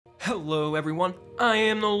Hello everyone, I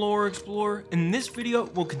am the Lore Explorer, and this video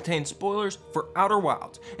will contain spoilers for Outer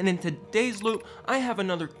Wilds, and in today's loop, I have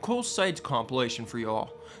another cool sites compilation for you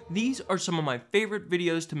all. These are some of my favorite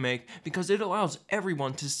videos to make because it allows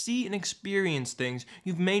everyone to see and experience things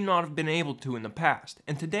you may not have been able to in the past,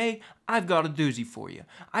 and today, I've got a doozy for you.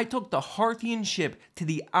 I took the Harthian ship to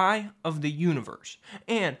the eye of the universe,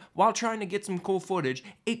 and while trying to get some cool footage,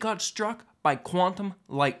 it got struck by quantum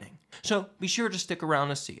lightning. So be sure to stick around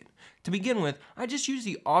to see it. To begin with, I just used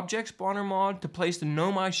the object spawner mod to place the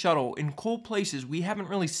Nomai shuttle in cool places we haven't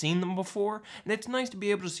really seen them before, and it's nice to be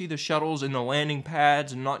able to see the shuttles in the landing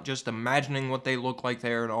pads and not just imagining what they look like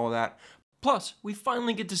there and all that. Plus, we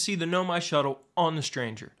finally get to see the Nomai shuttle on the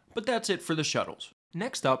Stranger, but that's it for the shuttles.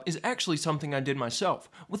 Next up is actually something I did myself.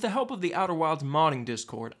 With the help of the Outer Wilds modding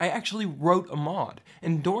Discord, I actually wrote a mod,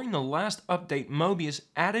 and during the last update, Mobius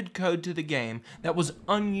added code to the game that was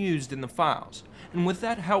unused in the files. And with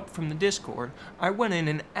that help from the Discord, I went in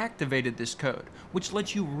and activated this code, which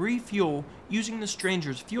lets you refuel using the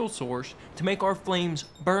Stranger's fuel source to make our flames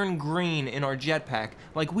burn green in our jetpack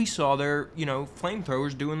like we saw their,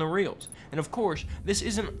 flamethrowers do in the reels. And of course, this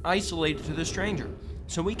isn't isolated to the Stranger,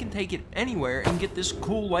 so we can take it anywhere and get this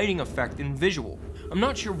cool lighting effect in visual. I'm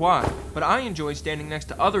not sure why, but I enjoy standing next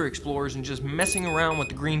to other explorers and just messing around with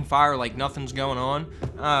the green fire like nothing's going on.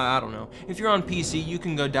 I don't know. If you're on PC, you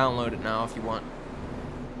can go download it now if you want.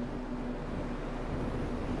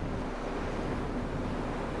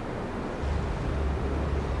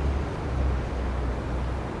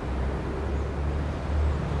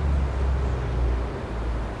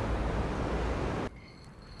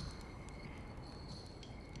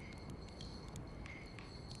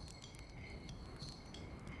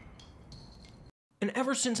 And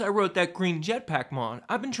ever since I wrote that green jetpack mod,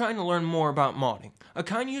 I've been trying to learn more about modding. A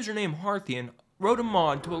kind user named Harthian wrote a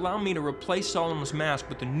mod to allow me to replace Solomon's Mask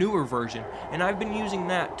with the newer version, and I've been using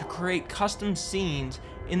that to create custom scenes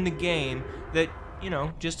in the game that,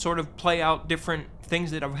 just sort of play out different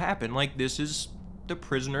things that have happened. Like this is the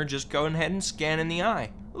prisoner just going ahead and scanning the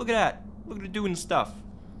eye. Look at that. Look at it doing stuff.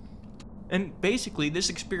 And basically, this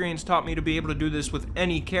experience taught me to be able to do this with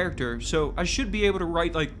any character, so I should be able to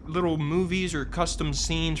write like little movies or custom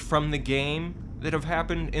scenes from the game that have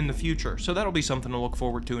happened in the future, so that'll be something to look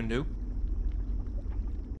forward to and do.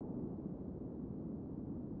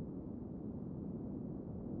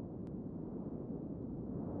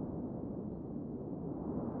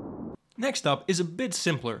 Next up is a bit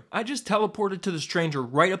simpler. I just teleported to the Stranger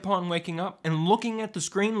right upon waking up, and looking at the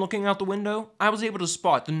screen, looking out the window, I was able to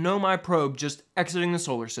spot the Nomai probe just exiting the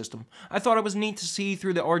solar system. I thought it was neat to see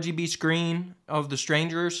through the RGB screen of the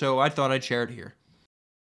Stranger, so I thought I'd share it here.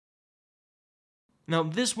 Now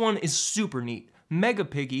this one is super neat. Mega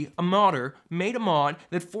Piggy, a modder, made a mod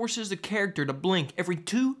that forces the character to blink every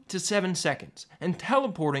 2 to 7 seconds, and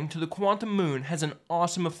teleporting to the quantum moon has an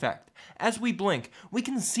awesome effect. As we blink, we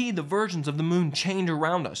can see the versions of the moon change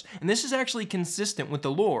around us, and this is actually consistent with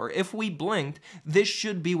the lore. If we blinked, this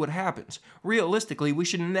should be what happens. Realistically, we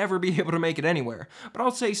should never be able to make it anywhere, but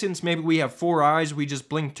I'll say since maybe we have 4 eyes, we just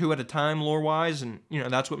blink 2 at a time lore-wise, and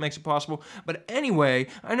that's what makes it possible. But anyway,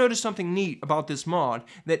 I noticed something neat about this mod,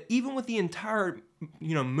 that even with the entire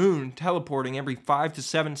moon teleporting every 5 to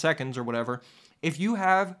 7 seconds or whatever, if you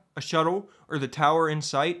have a shuttle or the tower in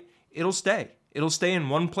sight, it'll stay. It'll stay in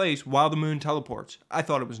one place while the moon teleports. I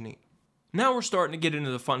thought it was neat. Now we're starting to get into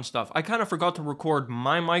the fun stuff. I kind of forgot to record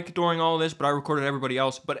my mic during all this, but I recorded everybody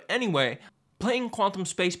else. But anyway, playing Quantum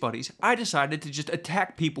Space Buddies, I decided to just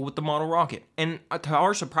attack people with the model rocket. And to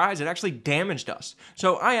our surprise, it actually damaged us.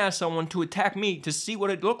 So I asked someone to attack me to see what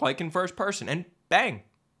it looked like in first person. And bang,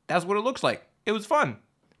 that's what it looks like. It was fun.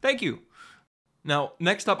 Thank you. Now,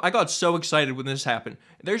 next up, I got so excited when this happened.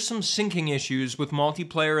 There's some syncing issues with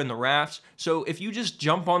multiplayer and the rafts, so if you just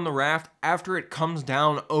jump on the raft after it comes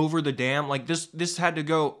down over the dam, like this had to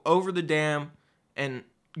go over the dam and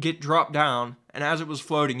get dropped down, and as it was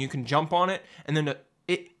floating, you can jump on it, and then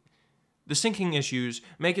the syncing issues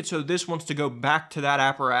make it so this wants to go back to that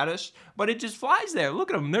apparatus, but it just flies there. Look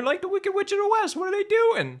at them. They're like the Wicked Witch of the West. What are they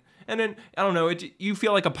doing? And then, I don't know, you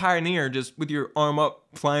feel like a pioneer just with your arm up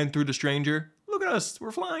flying through the Stranger. Look at us,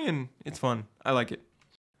 we're flying. It's fun. I like it.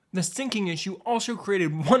 The syncing issue also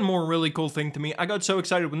created one more really cool thing to me. I got so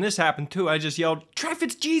excited when this happened too, I just yelled,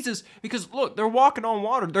 "Triffitt's Jesus!" Because look, they're walking on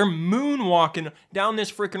water. They're moonwalking down this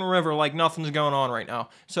freaking river like nothing's going on right now.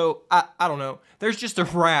 So, I don't know. There's just a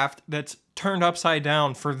raft that's turned upside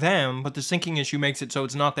down for them, but the syncing issue makes it so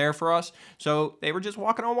it's not there for us. So, they were just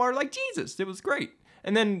walking on water like Jesus. It was great.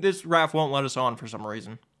 And then this raft won't let us on for some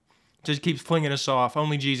reason. Just keeps flinging us off.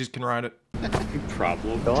 Only Jesus can ride it.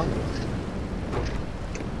 Problem. Go on.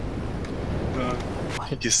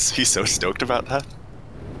 What? He's so stoked about that.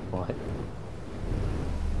 What?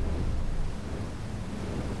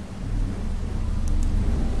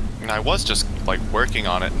 And I was just, like, working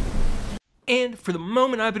on it. And for the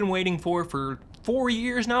moment I've been waiting for 4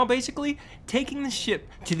 years now, basically, taking the ship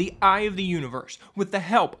to the eye of the universe. With the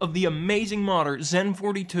help of the amazing modder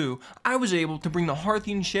Zen42, I was able to bring the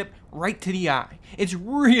Hearthian ship right to the eye. It's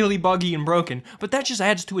really buggy and broken, but that just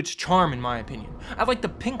adds to its charm in my opinion. I like the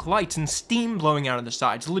pink lights and steam blowing out of the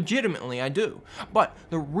sides, legitimately I do. But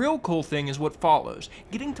the real cool thing is what follows,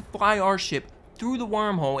 getting to fly our ship through the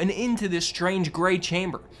wormhole and into this strange gray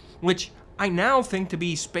chamber, which I now think to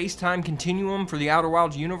be space-time continuum for the Outer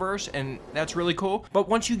Wilds universe, and that's really cool. But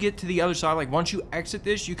once you get to the other side, like once you exit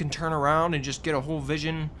this, you can turn around and just get a whole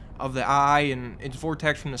vision of the eye and its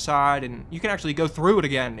vortex from the side, and you can actually go through it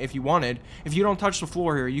again if you wanted. If you don't touch the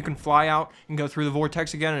floor here, you can fly out and go through the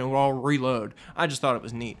vortex again and it will all reload. I just thought it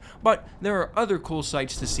was neat. But there are other cool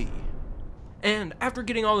sights to see. And after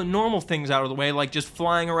getting all the normal things out of the way, like just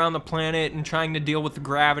flying around the planet and trying to deal with the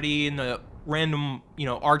gravity and the random,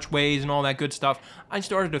 archways and all that good stuff, I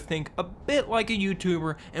started to think a bit like a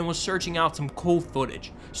YouTuber and was searching out some cool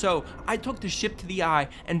footage. So I took the ship to the eye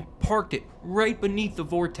and parked it right beneath the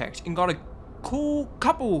vortex and got a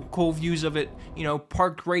couple cool views of it,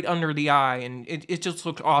 parked right under the eye, and it just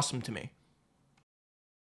looked awesome to me.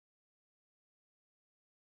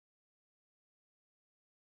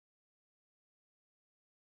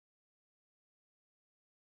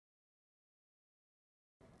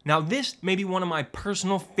 Now this may be one of my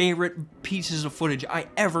personal favorite pieces of footage I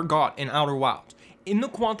ever got in Outer Wilds. In the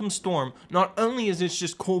Quantum Storm, not only is this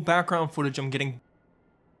just cool background footage I'm getting,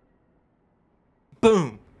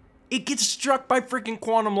 boom! It gets struck by freaking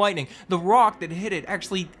quantum lightning. The rock that hit it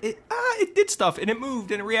actually, it did stuff and it moved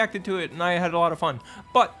and it reacted to it and I had a lot of fun.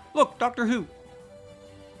 But look, Doctor Who.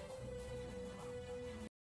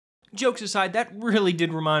 Jokes aside, that really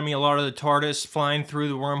did remind me a lot of the TARDIS flying through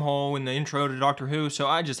the wormhole in the intro to Doctor Who, so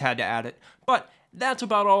I just had to add it. But that's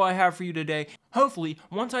about all I have for you today. Hopefully,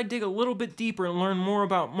 once I dig a little bit deeper and learn more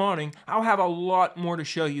about modding, I'll have a lot more to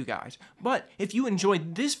show you guys. But if you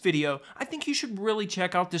enjoyed this video, I think you should really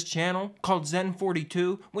check out this channel called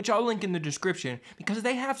Zen42, which I'll link in the description, because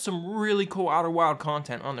they have some really cool Outer Wild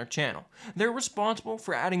content on their channel. They're responsible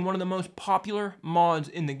for adding one of the most popular mods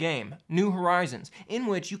in the game, New Horizons, in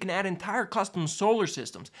which you can add entire custom solar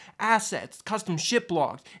systems, assets, custom ship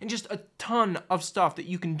logs, and just a ton of stuff that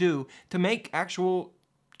you can do to make actual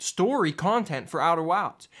story content for Outer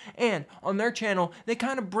Wilds. And on their channel, they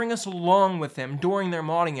kind of bring us along with them during their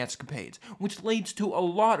modding escapades, which leads to a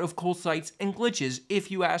lot of cool sights and glitches if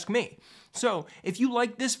you ask me. So if you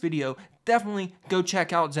like this video, definitely go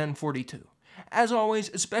check out Zen42. As always,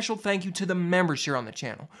 a special thank you to the members here on the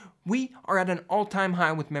channel. We are at an all-time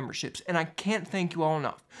high with memberships, and I can't thank you all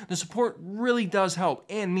enough. The support really does help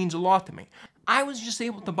and means a lot to me. I was just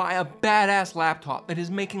able to buy a badass laptop that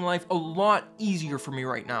is making life a lot easier for me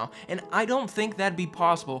right now, and I don't think that'd be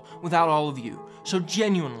possible without all of you. So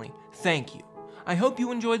genuinely, thank you. I hope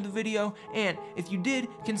you enjoyed the video, and if you did,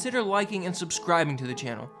 consider liking and subscribing to the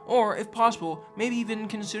channel. Or, if possible, maybe even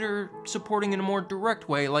consider supporting in a more direct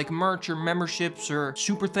way like merch or memberships or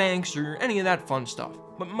super thanks or any of that fun stuff.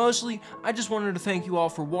 But mostly, I just wanted to thank you all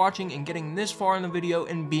for watching and getting this far in the video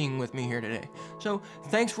and being with me here today. So,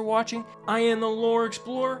 thanks for watching. I am the Lore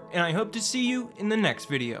Explorer, and I hope to see you in the next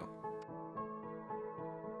video.